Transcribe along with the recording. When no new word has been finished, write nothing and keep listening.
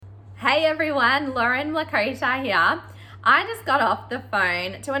Hey everyone, Lauren Lakota here. I just got off the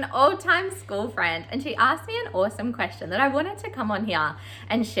phone to an old-time school friend and she asked me an awesome question that I wanted to come on here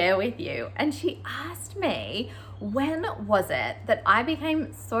and share with you. And she asked me, when was it that I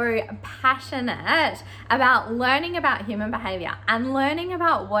became so passionate about learning about human behavior and learning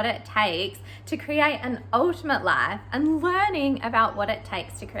about what it takes to create an ultimate life and learning about what it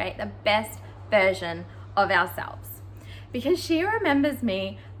takes to create the best version of ourselves? Because she remembers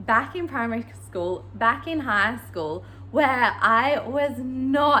me back in primary school, back in high school, where I was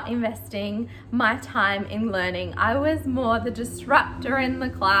not investing my time in learning. I was more the disruptor in the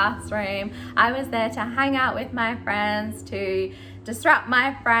classroom. I was there to hang out with my friends, to disrupt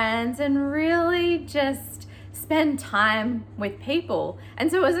my friends, and really just spend time with people.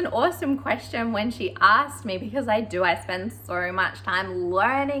 And so it was an awesome question when she asked me, because I spend so much time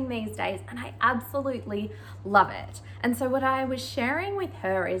learning these days and I absolutely love it. And so what I was sharing with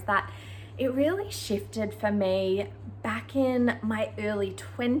her is that it really shifted for me back in my early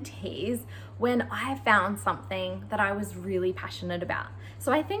 20s when I found something that I was really passionate about.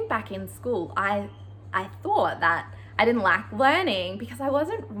 So I think back in school, I thought that I didn't like learning because I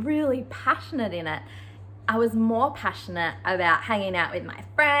wasn't really passionate in it. I was more passionate about hanging out with my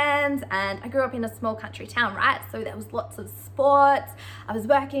friends, and I grew up in a small country town, right? So there was lots of sports. I was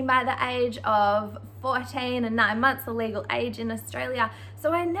working by the age of 14 and 9 months, the legal age in Australia.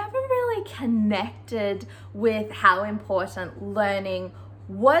 So I never really connected with how important learning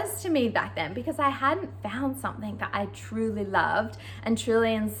was to me back then, because I hadn't found something that I truly loved and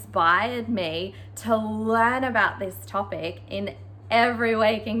truly inspired me to learn about this topic in every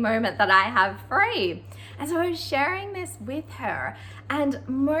waking moment that I have free. And so I was sharing this with her, and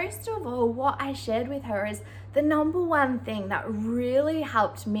most of all, what I shared with her is the number one thing that really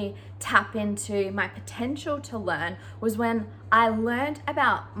helped me tap into my potential to learn was when I learned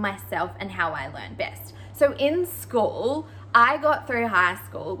about myself and how I learn best. So in school, I got through high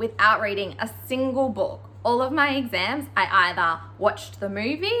school without reading a single book. All of my exams, I either watched the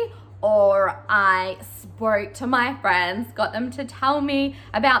movie or I spoke to my friends, got them to tell me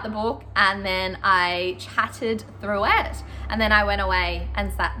about the book, and then I chatted through it. And then I went away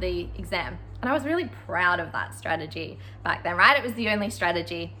and sat the exam. And I was really proud of that strategy back then, right? It was the only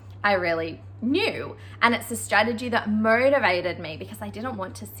strategy I really knew. And it's a strategy that motivated me because I didn't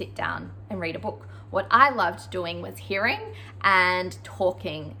want to sit down and read a book. What I loved doing was hearing and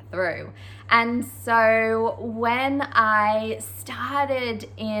talking through. And so when I started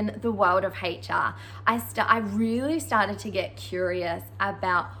in the world of HR, I really started to get curious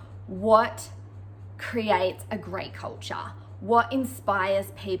about what creates a great culture. What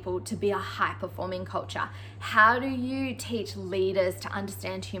inspires people to be a high-performing culture? How do you teach leaders to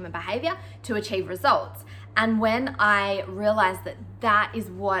understand human behavior to achieve results? And when I realized that that is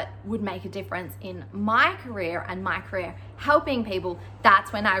what would make a difference in my career and my career helping people,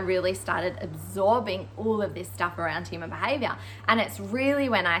 that's when I really started absorbing all of this stuff around human behavior. And it's really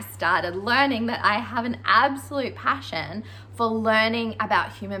when I started learning that I have an absolute passion for learning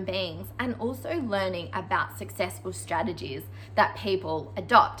about human beings and also learning about successful strategies that people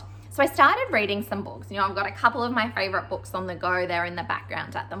adopt. So I started reading some books. I've got a couple of my favorite books on the go there in the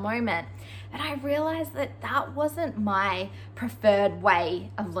background at the moment. But I realized that that wasn't my preferred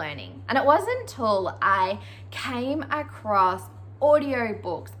way of learning. And it wasn't until I came across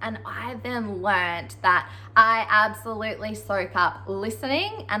audiobooks and I then learned that I absolutely soak up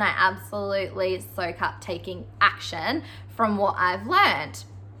listening and I absolutely soak up taking action from what I've learned.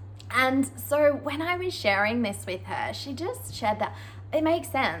 And so when I was sharing this with her, she just shared that it makes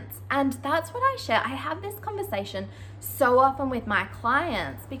sense. And that's what I share. I have this conversation so often with my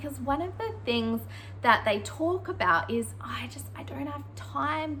clients because one of the things that they talk about is, I don't have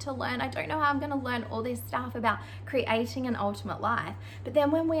time to learn. I don't know how I'm going to learn all this stuff about creating an ultimate life. But then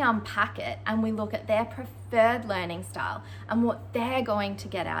when we unpack it and we look at their preferred learning style and what they're going to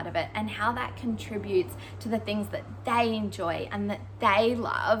get out of it and how that contributes to the things that they enjoy and that they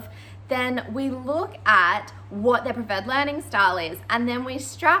love, then we look at what their preferred learning style is, and then we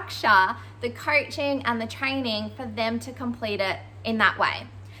structure the coaching and the training for them to complete it in that way.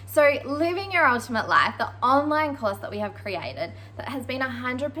 So Living Your Ultimate Life, the online course that we have created that has been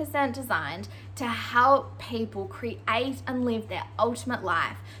 100% designed to help people create and live their ultimate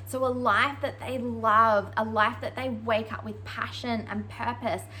life. So a life that they love, a life that they wake up with passion and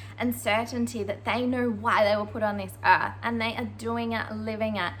purpose and certainty that they know why they were put on this earth and they are doing it,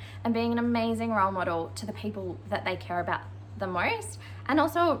 living it, and being an amazing role model to the people that they care about the most, and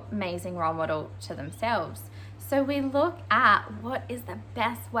also amazing role model to themselves. So we look at what is the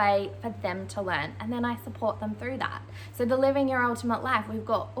best way for them to learn, and then I support them through that. So the Living Your Ultimate Life, we've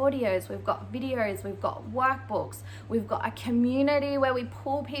got audios, we've got videos, we've got workbooks, we've got a community where we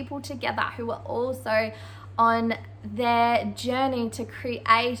pull people together who are also on their journey to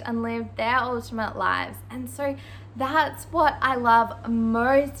create and live their ultimate lives. And so that's what I love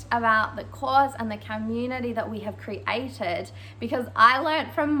most about the course and the community that we have created, because I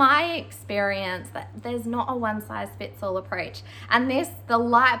learned from my experience that there's not a one size fits all approach. And the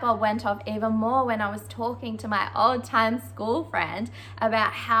light bulb went off even more when I was talking to my old time school friend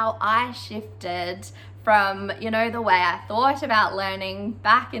about how I shifted from, the way I thought about learning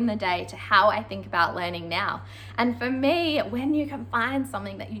back in the day to how I think about learning now. And for me, when you can find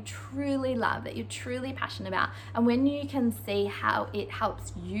something that you truly love, that you're truly passionate about, and when you can see how it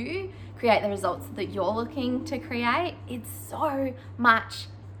helps you create the results that you're looking to create, it's so much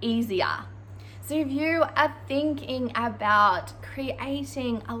easier. So if you are thinking about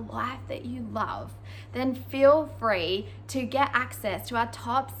creating a life that you love, then feel free to get access to our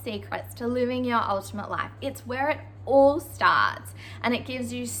top secrets to living your ultimate life. It's where it all starts, and it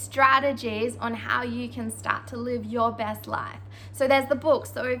gives you strategies on how you can start to live your best life. So there's the book,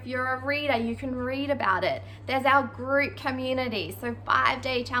 so if you're a reader, you can read about it. There's our group community, so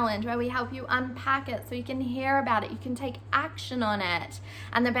 5-day challenge where we help you unpack it so you can hear about it, you can take action on it.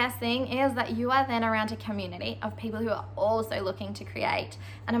 And the best thing is that you are then around a community of people who are also looking to create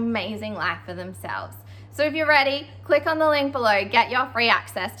an amazing life for themselves. So if you're ready, click on the link below, get your free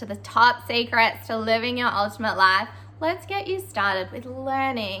access to the top secrets to living your ultimate life. Let's get you started with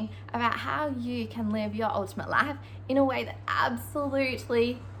learning about how you can live your ultimate life in a way that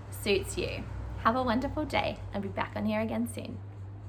absolutely suits you. Have a wonderful day, and be back on here again soon.